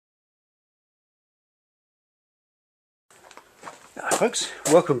Hi folks,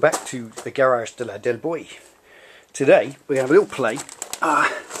 welcome back to the garage de la Delboy. Today we're going to have a little play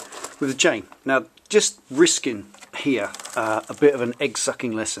with the chain. Now just risking here a bit of an egg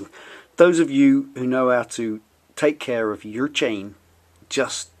sucking lesson. Those of you who know how to take care of your chain,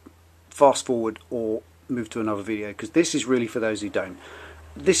 just fast forward or move to another video, because this is really for those who don't.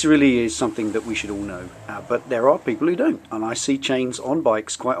 This really is something that we should all know, but there are people who don't, and I see chains on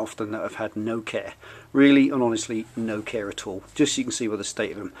bikes quite often that have had no care, really and honestly no care at all, just so you can see what the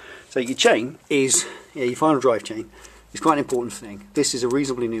state of them. So your chain is, your final drive chain is quite an important thing. This is a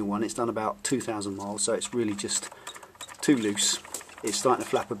reasonably new one, it's done about 2,000 miles, so it's really just too loose, it's starting to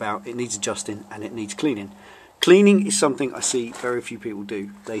flap about, it needs adjusting and it needs cleaning. Cleaning is something I see very few people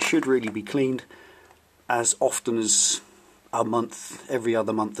do. They should really be cleaned as often as a month, every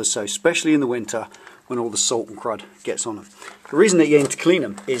other month or so, especially in the winter when all the salt and crud gets on them. The reason that you aim to clean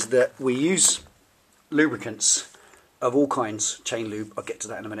them is that we use lubricants of all kinds, chain lube, I'll get to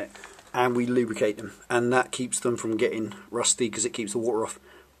that in a minute, and we lubricate them, and that keeps them from getting rusty because it keeps the water off.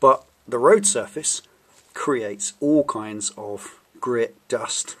 But the road surface creates all kinds of grit,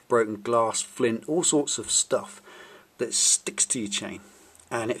 dust, broken glass, flint, all sorts of stuff that sticks to your chain,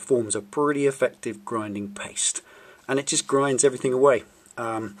 and it forms a pretty effective grinding paste. And it just grinds everything away.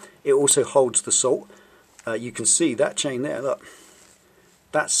 It also holds the salt. You can see that chain there, look,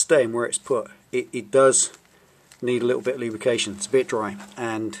 that's staying where it's put. It does need a little bit of lubrication. It's a bit dry,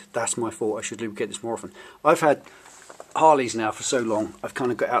 and that's my fault. I should lubricate this more often. I've had Harleys now for so long, I've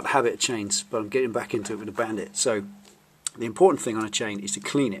kind of got out the habit of chains, but I'm getting back into it with a Bandit. So the important thing on a chain is to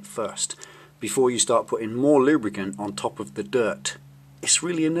clean it first before you start putting more lubricant on top of the dirt. It's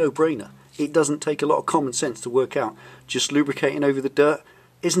really a no-brainer. It doesn't take a lot of common sense to work out. Just lubricating over the dirt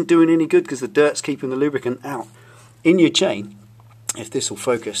isn't doing any good because the dirt's keeping the lubricant out. In your chain, if this will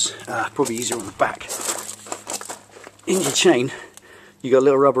focus, probably easier on the back. In your chain, you got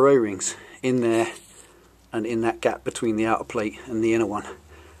little rubber O-rings in there and in that gap between the outer plate and the inner one.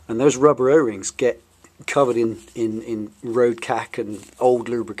 And those rubber O-rings get covered in road cack and old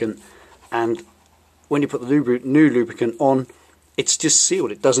lubricant. And when you put the new lubricant on, it's just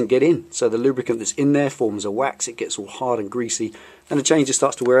sealed, it doesn't get in. So the lubricant that's in there forms a wax, it gets all hard and greasy, and the chain just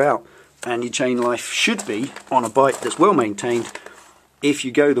starts to wear out. And your chain life should be, on a bike that's well maintained, if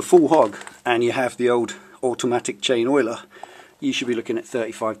you go the full hog and you have the old automatic chain oiler, you should be looking at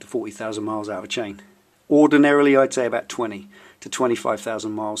 35 to 40,000 miles out of chain. Ordinarily I'd say about 20 to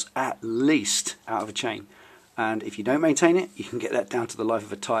 25,000 miles at least out of a chain. And if you don't maintain it, you can get that down to the life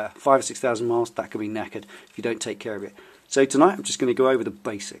of a tyre. 5,000 or 6,000 miles, that could be knackered if you don't take care of it. So tonight I'm just going to go over the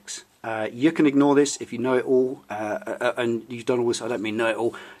basics. You can ignore this if you know it all, and you've done all this. I don't mean know it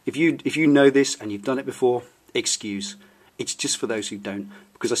all. If you know this and you've done it before, excuse. It's just for those who don't,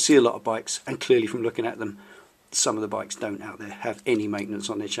 because I see a lot of bikes, and clearly from looking at them, some of the bikes don't out there have any maintenance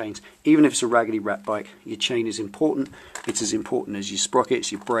on their chains. Even if it's a raggedy rat bike, your chain is important. It's as important as your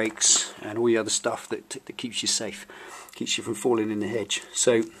sprockets, your brakes, and all the other stuff that keeps you safe, keeps you from falling in the hedge.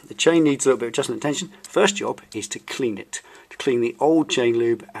 So the chain needs a little bit of adjustment and attention. First job is to clean it, to clean the old chain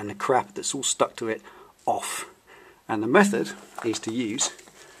lube and the crap that's all stuck to it off. And the method is to use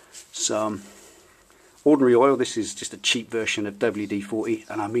some ordinary oil. This is just a cheap version of WD-40,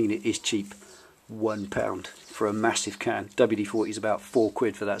 and I mean it is cheap. £1 for a massive can. WD-40 is about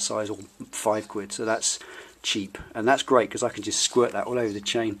 £4 for that size, or £5, so that's cheap, and that's great because I can just squirt that all over the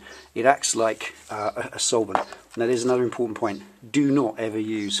chain. It acts like a solvent. Now there's another important point: do not ever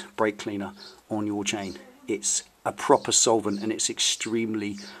use brake cleaner on your chain. It's a proper solvent and it's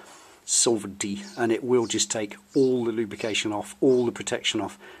extremely solventy, and it will just take all the lubrication off, all the protection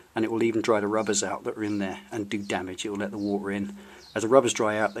off, and it will even dry the rubbers out that are in there and do damage. It will let the water in. As the rubbers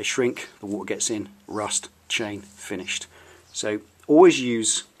dry out, they shrink, the water gets in, rust, chain, finished. So always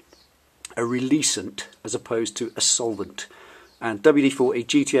use a releasant as opposed to a solvent. And WD-40,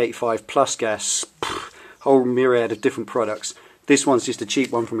 GT85, Plus Gas, whole myriad of different products. This one's just a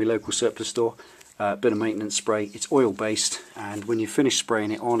cheap one from your local surplus store. Bit of maintenance spray. It's oil based, and when you finish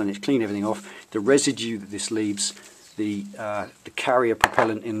spraying it on and it's cleaned everything off, the residue that this leaves, the carrier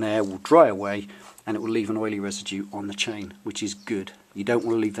propellant in there will dry away, and it will leave an oily residue on the chain, which is good. You don't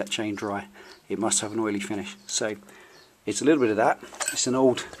want to leave that chain dry. It must have an oily finish. So it's a little bit of that. It's an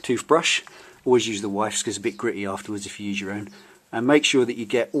old toothbrush. Always use the wife's because it's a bit gritty afterwards if you use your own. And make sure that you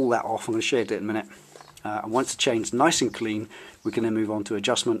get all that off. I'm going to show you that in a minute. And once the chain's nice and clean, we can then move on to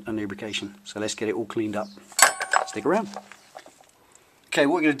adjustment and lubrication. So let's get it all cleaned up. Stick around. Okay,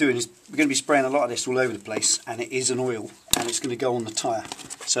 what we're going to do is we're going to be spraying a lot of this all over the place, and it is an oil, and it's going to go on the tyre.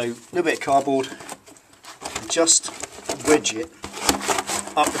 So a little bit of cardboard, and just wedge it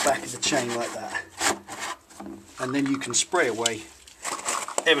up the back of the chain like that. and then you can spray away,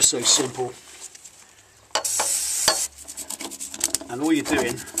 ever so simple. And all you're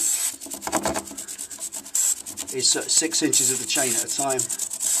doing is 6 inches of the chain at a time.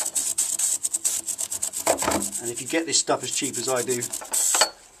 And if you get this stuff as cheap as I do,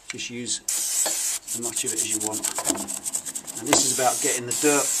 just use as much of it as you want. And this is about getting the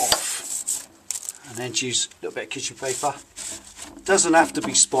dirt off. And then choose a little bit of kitchen paper. It doesn't have to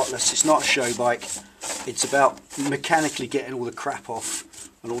be spotless, it's not a show bike. It's about mechanically getting all the crap off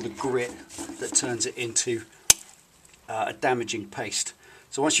and all the grit that turns it into a damaging paste.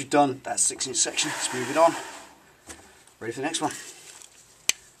 So once you've done that 6-inch section, let's move it on. Ready for the next one.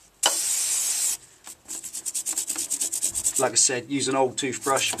 Like I said, use an old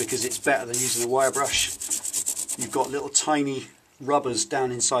toothbrush because it's better than using a wire brush. You've got little tiny rubbers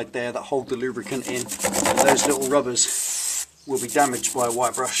down inside there that hold the lubricant in, and those little rubbers will be damaged by a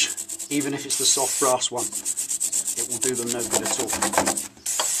wire brush. Even if it's the soft brass one, it will do them no good at all.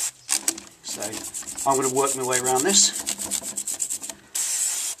 So I'm going to work my way around this.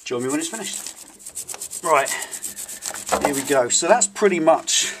 Join me when it's finished. Right, here we go. So that's pretty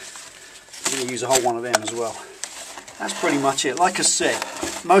much, I'm going to use a whole one of them as well. That's pretty much it. Like I said,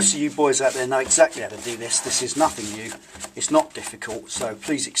 most of you boys out there know exactly how to do this. This is nothing new. It's not difficult, so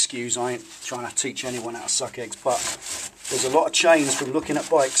please excuse, I ain't trying to teach anyone how to suck eggs, but there's a lot of chains from looking at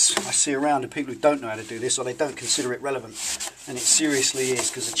bikes I see around of people who don't know how to do this, or they don't consider it relevant. And it seriously is,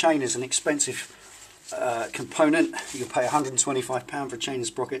 because a chain is an expensive component. You'll pay £125 for a chain and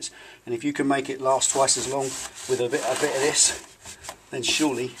sprockets, and if you can make it last twice as long with a bit of this, then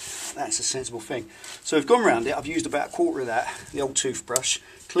surely that's a sensible thing. So I've gone around it, I've used about a quarter of that, the old toothbrush,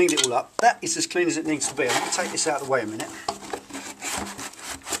 cleaned it all up. That is as clean as it needs to be. I'm going to take this out of the way a minute.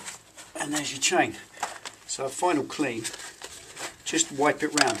 And there's your chain. So a final clean, just wipe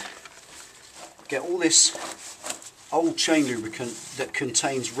it round. Get all this old chain lubricant that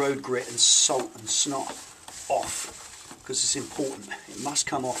contains road grit and salt and snot off, because it's important. It must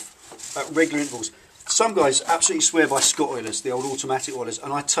come off at regular intervals. Some guys absolutely swear by Scott oilers, the old automatic oilers,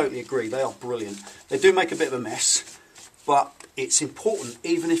 and I totally agree, they are brilliant. They do make a bit of a mess, but it's important,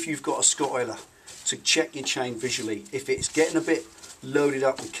 even if you've got a Scott oiler, to check your chain visually. If it's getting a bit loaded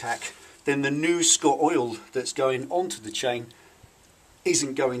up with cack, then the new Scott oil that's going onto the chain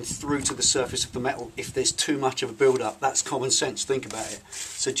isn't going through to the surface of the metal if there's too much of a build-up. That's common sense, think about it.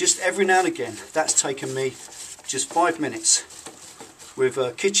 So just every now and again, that's taken me just 5 minutes with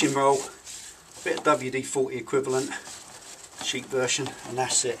a kitchen roll, bit of WD-40 equivalent, cheap version, and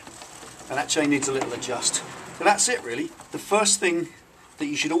that's it. And that chain needs a little adjust. So that's it really. The first thing that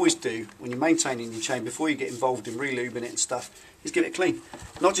you should always do when you're maintaining your chain before you get involved in relubing it and stuff is get it clean.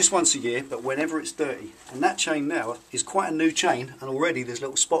 Not just once a year, but whenever it's dirty. And that chain now is quite a new chain, and already there's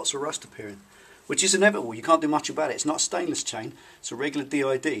little spots of rust appearing, which is inevitable. You can't do much about it. It's not a stainless chain, it's a regular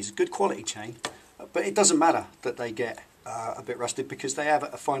DID. It's a good quality chain, but it doesn't matter that they get a bit rusted because they have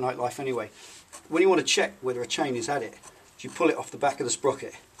a finite life anyway. When you want to check whether a chain has had it, you pull it off the back of the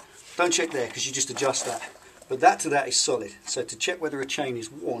sprocket. Don't check there because you just adjust that. But that to that is solid. So to check whether a chain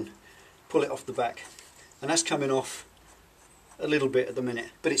is worn, pull it off the back. And that's coming off a little bit at the minute,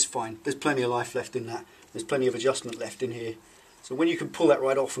 but it's fine. There's plenty of life left in that. There's plenty of adjustment left in here. So when you can pull that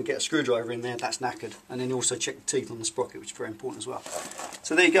right off and get a screwdriver in there, that's knackered. And then also check the teeth on the sprocket, which is very important as well.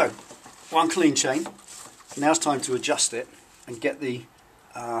 So there you go. One clean chain. Now it's time to adjust it and get the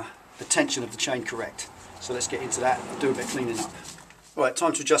tension of the chain correct. So let's get into that and do a bit of cleaning up. Right,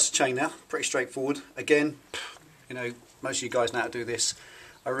 time to adjust the chain now. Pretty straightforward. Again, you know, most of you guys know how to do this.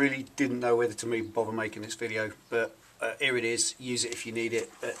 I really didn't know whether to even bother making this video, but here it is. Use it if you need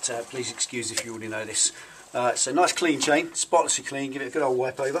it, but please excuse if you already know this. So nice clean chain, spotlessly clean. Give it a good old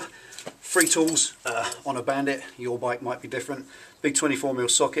wipe over. 3 tools on a Bandit. Your bike might be different. Big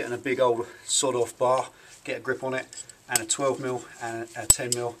 24mm socket and a big old sawed-off bar. Get a grip on it, and a 12mm and a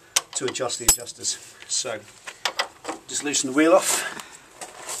 10mm to adjust the adjusters. So just loosen the wheel off.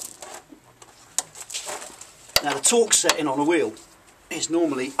 Now the torque setting on a wheel is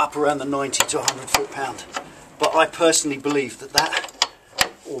normally up around the 90 to 100 foot-pound, but I personally believe that,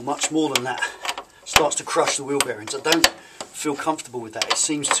 or much more than that, starts to crush the wheel bearings. I don't feel comfortable with that. It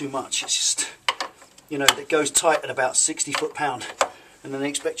seems too much. It's just, you know, it goes tight at about 60 foot-pound, and then they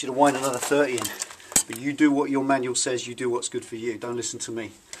expect you to wind another 30 in. But you do what your manual says, you do what's good for you. Don't listen to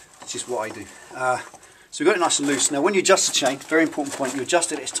me. It's just what I do. So we've got it nice and loose. Now when you adjust the chain, very important point, you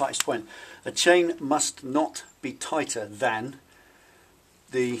adjust it at its tightest point. A chain must not be tighter than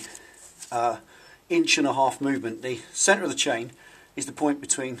the 1.5 inch movement. The centre of the chain is the point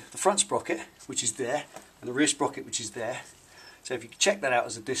between the front sprocket, which is there, and the rear sprocket, which is there. So if you check that out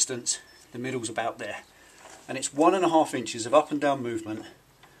as a distance, the middle's about there. and it's 1.5 inches of up and down movement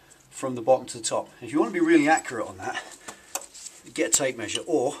from the bottom to the top. If you want to be really accurate on that, get a tape measure,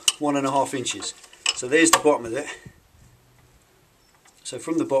 or 1.5 inches. So there's the bottom of it. So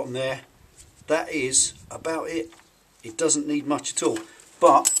from the bottom there, that is about it. It doesn't need much at all.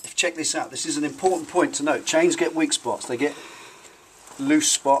 But check this out, this is an important point to note. Chains get weak spots, they get loose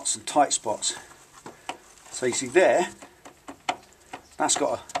spots and tight spots. So you see there, that's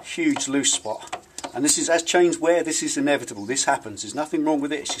got a huge loose spot. And this is, as chains wear, this is inevitable. This happens. There's nothing wrong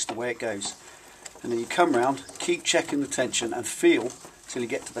with it, it's just the way it goes. And then you come round, keep checking the tension and feel till you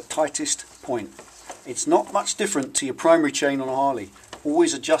get to the tightest point. It's not much different to your primary chain on a Harley.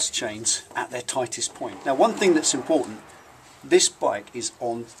 Always adjust chains at their tightest point. Now, one thing that's important, this bike is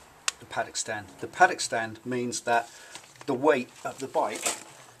on the paddock stand. The paddock stand means that the weight of the bike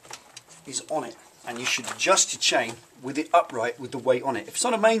is on it, and you should adjust your chain with it upright with the weight on it. If it's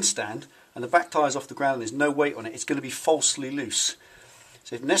on a main stand and the back tire is off the ground and there's no weight on it, it's going to be falsely loose.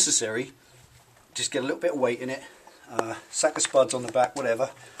 So if necessary, just get a little bit of weight in it, sack of spuds on the back, whatever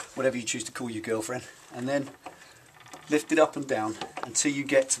you choose to call your girlfriend, and then lift it up and down until you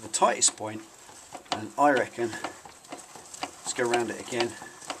get to the tightest point. And I reckon, let's go around it again.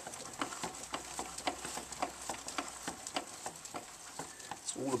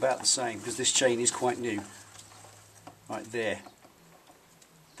 It's all about the same because this chain is quite new. Right there.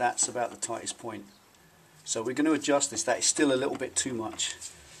 That's about the tightest point. So we're going to adjust this. That is still a little bit too much.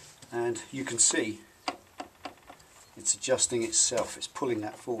 And you can see it's adjusting itself. It's pulling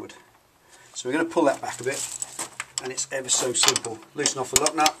that forward. So we're going to pull that back a bit. And it's ever so simple. Loosen off the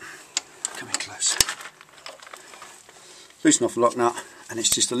lock nut. Come in close. Loosen off the lock nut, and it's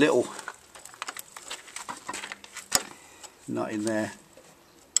just a little nut in there.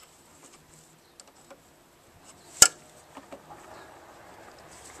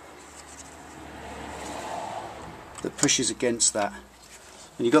 That pushes against that.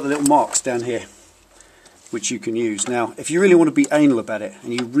 And you've got the little marks down here, which you can use. Now, if you really want to be anal about it,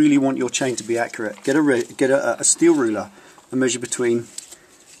 and you really want your chain to be accurate, get a steel ruler and measure between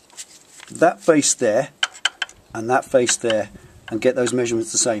that face there and that face there, and get those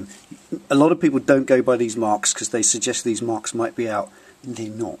measurements the same. A lot of people don't go by these marks because they suggest these marks might be out. They're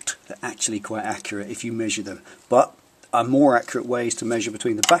not. They're actually quite accurate if you measure them. But a more accurate way is to measure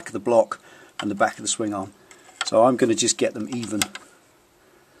between the back of the block and the back of the swing arm. So I'm going to just get them even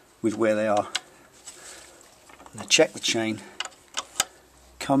with where they are. Now check the chain,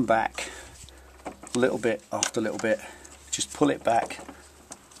 come back a little bit after a little bit, just pull it back,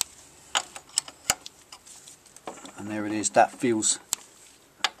 and there it is. That feels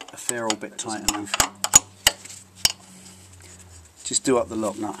a fair old bit tight and loose. Just do up the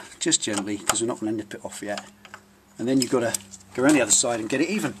lock nut, just gently, because we're not going to nip it off yet. And then you've got to go around the other side and get it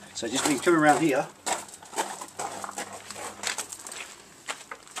even. So it just means coming around here,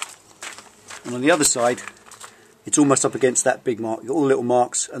 and on the other side, it's almost up against that big mark. You've got all the little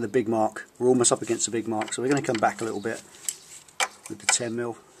marks and the big mark. We're almost up against the big mark, so we're going to come back a little bit with the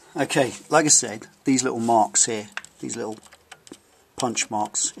 10mm. Okay, like I said, these little marks here, these little punch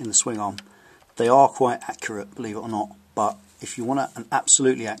marks in the swing arm, they are quite accurate, believe it or not. But if you want an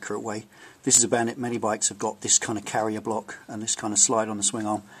absolutely accurate way, this is a Bandit. Many bikes have got this kind of carrier block and this kind of slide on the swing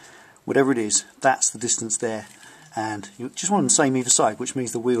arm. Whatever it is, that's the distance there. And you just want them the same either side, which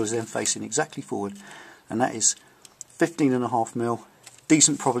means the wheel is then facing exactly forward. And that is 15.5mm,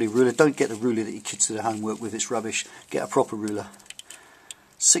 decent probably ruler. Don't get the ruler that your kids do their homework with, it's rubbish. Get a proper ruler.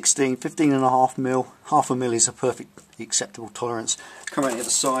 15.5mm, half a mil is a perfectly acceptable tolerance. Come around the other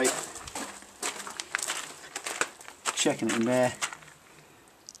side, checking it in there,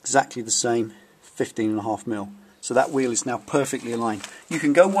 exactly the same, 15.5mm. So that wheel is now perfectly aligned. You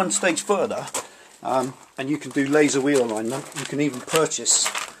can go one stage further, and you can do laser wheel alignment. You can even purchase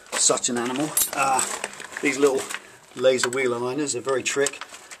such an animal. These little laser wheel aligners are very trick,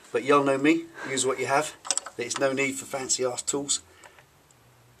 but y'all know me, use what you have. There's no need for fancy ass tools.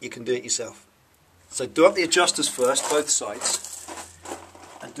 You can do it yourself. So do up the adjusters first, both sides,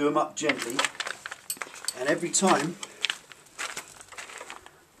 and do them up gently, and every time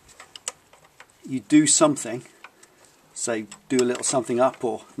you do something, say do a little something up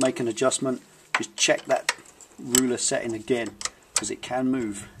or make an adjustment, just check that ruler setting again, because it can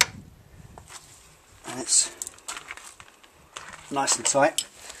move. And it's nice and tight.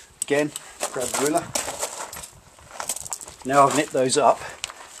 Again, grab the ruler. Now I've nipped those up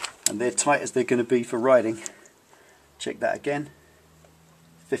and they're tight as they're going to be for riding. Check that again.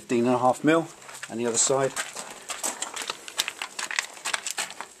 15.5mm, and the other side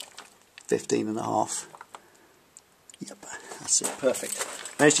 15.5. Yep, that's it, perfect.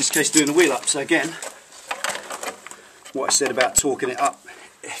 There's just in case doing the wheel up. So again, what I said about torquing it up.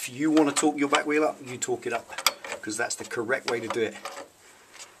 If you want to torque your back wheel up, you torque it up, because that's the correct way to do it.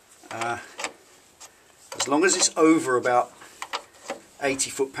 As long as it's over about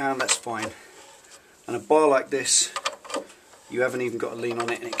 80 foot-pound, that's fine. And a bar like this, you haven't even got to lean on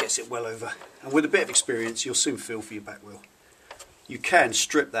it and it gets it well over. And with a bit of experience, you'll soon feel for your back wheel. You can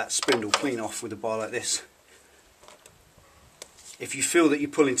strip that spindle clean off with a bar like this. If you feel that you're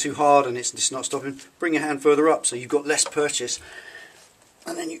pulling too hard and it's just not stopping, bring your hand further up so you've got less purchase.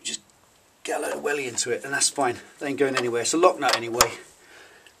 And then you just get a load of welly into it, and that's fine. They ain't going anywhere. It's a lock nut anyway.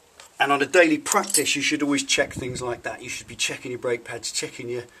 And on a daily practice, you should always check things like that. You should be checking your brake pads, checking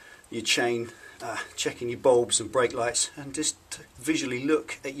your chain, checking your bulbs and brake lights, and just visually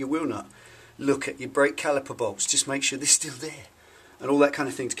look at your wheel nut. Look at your brake caliper bolts. Just make sure they're still there. And all that kind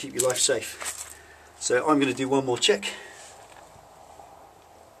of thing to keep your life safe. So I'm going to do one more check.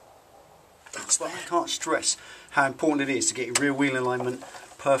 That's why I can't stress how important it is to get your rear wheel alignment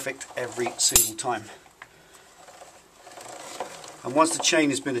perfect every single time. And once the chain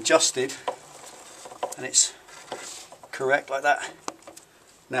has been adjusted and it's correct like that,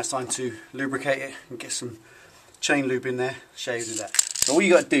 now it's time to lubricate it and get some chain lube in there. Show you how to do that. So all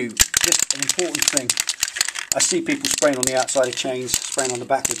you got to do, just an important thing, I see people spraying on the outside of chains, spraying on the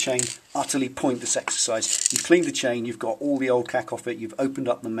back of the chain. Utterly pointless exercise. You've cleaned the chain, you've got all the old cack off it, you've opened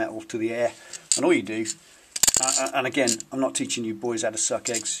up the metal to the air, and all you do, and again, I'm not teaching you boys how to suck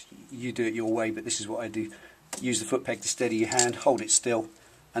eggs, you do it your way, but this is what I do. Use the foot peg to steady your hand, hold it still,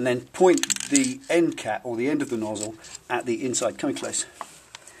 and then point the end cap, or the end of the nozzle, at the inside. Coming close.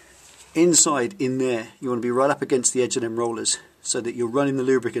 Inside, in there, you want to be right up against the edge of them rollers, so that you're running the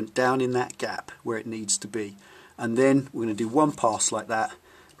lubricant down in that gap where it needs to be. And then we're going to do one pass like that,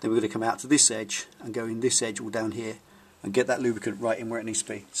 then we're going to come out to this edge and go in this edge all down here and get that lubricant right in where it needs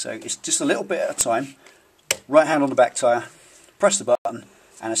to be. So it's just a little bit at a time. Right hand on the back tyre, press the button,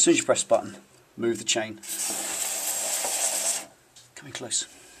 and as soon as you press the button, move the chain. Coming close.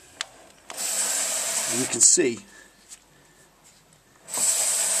 And you can see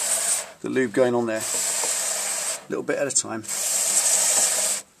the lube going on there, a little bit at a time.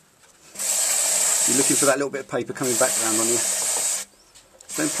 You're looking for that little bit of paper coming back around on you.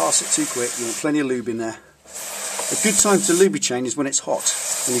 Don't pass it too quick, you want plenty of lube in there. A good time to lube your chain is when it's hot,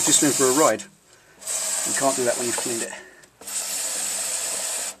 when you've just been for a ride. You can't do that when you've cleaned it.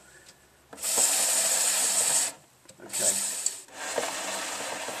 Okay.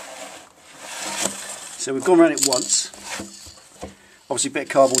 So we've gone around it once. Obviously a bit of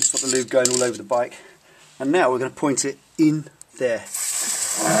cardboard to stop the lube going all over the bike. And now we're going to point it in there.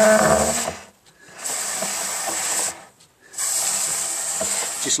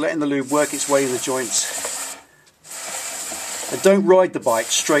 Just letting the lube work its way in the joints. And don't ride the bike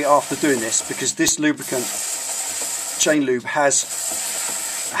straight after doing this, because this lubricant, chain lube,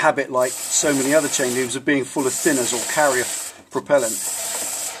 has a habit, like so many other chain lubes, of being full of thinners or carrier propellant,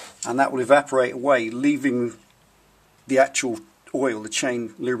 and that will evaporate away, leaving the actual oil, the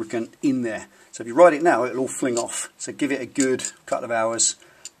chain lubricant, in there. So if you ride it now, it'll all fling off. So give it a good couple of hours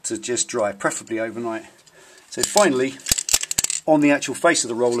to just dry, preferably overnight. So finally, on the actual face of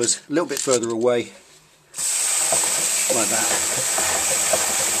the rollers, a little bit further away, like that.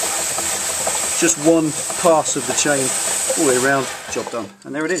 Just one pass of the chain all the way around, job done.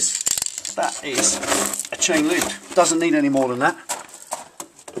 And there it is. That is a chain lube. Doesn't need any more than that.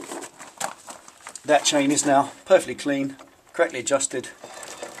 That chain is now perfectly clean, correctly adjusted,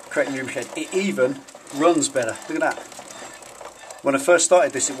 correctly lubricated. It even runs better. Look at that. When I first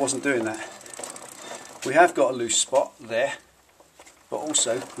started this, it wasn't doing that. We have got a loose spot there, but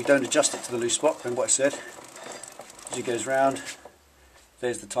also we don't adjust it to the loose spot. Remember what I said? As it goes round,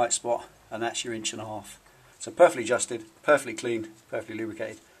 there's the tight spot, and that's your 1.5 inches. So perfectly adjusted, perfectly clean, perfectly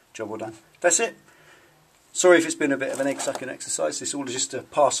lubricated. Job well done. That's it. Sorry if it's been a bit of an egg sucking exercise. This is all just to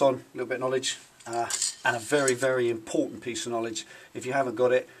pass on a little bit of knowledge, and a very, very important piece of knowledge. If you haven't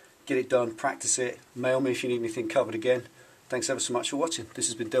got it, get it done, practice it, mail me if you need anything covered again. Thanks ever so much for watching. This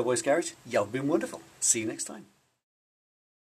has been Delboy's Garage. Y'all been wonderful. See you next time.